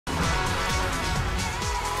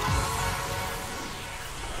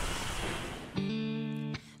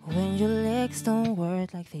text don't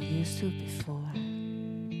work like they used to before.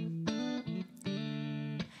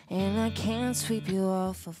 And I can't sweep you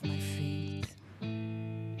off of my feet.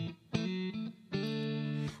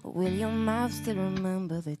 Will your mouth still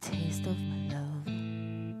remember the taste of my love?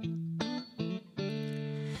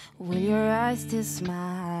 Will your eyes still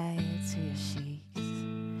smile to your cheeks?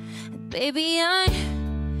 And baby, I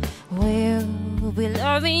will be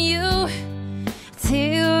loving you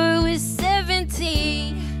till we're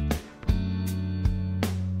 70.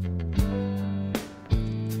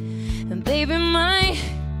 And baby, my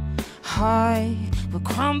heart will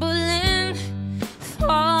crumble and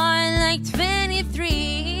fall like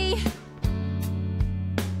 23.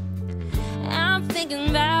 I'm thinking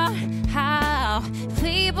about how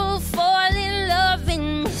people fall in love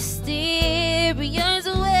in mysterious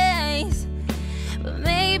ways, but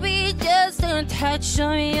maybe just a touch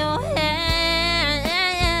on your hand.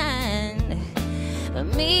 But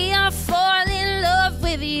me, I fall in love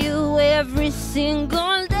with you every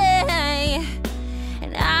single day,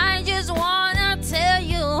 and I just wanna tell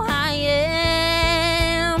you I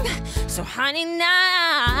am. So honey,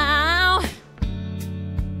 now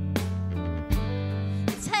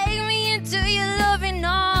take me into your loving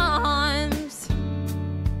arms.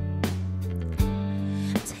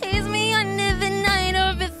 Taste me under the night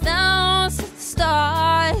of 1,000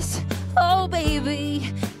 stars. Oh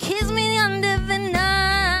baby, kiss me under the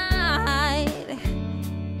night.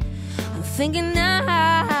 I'm thinking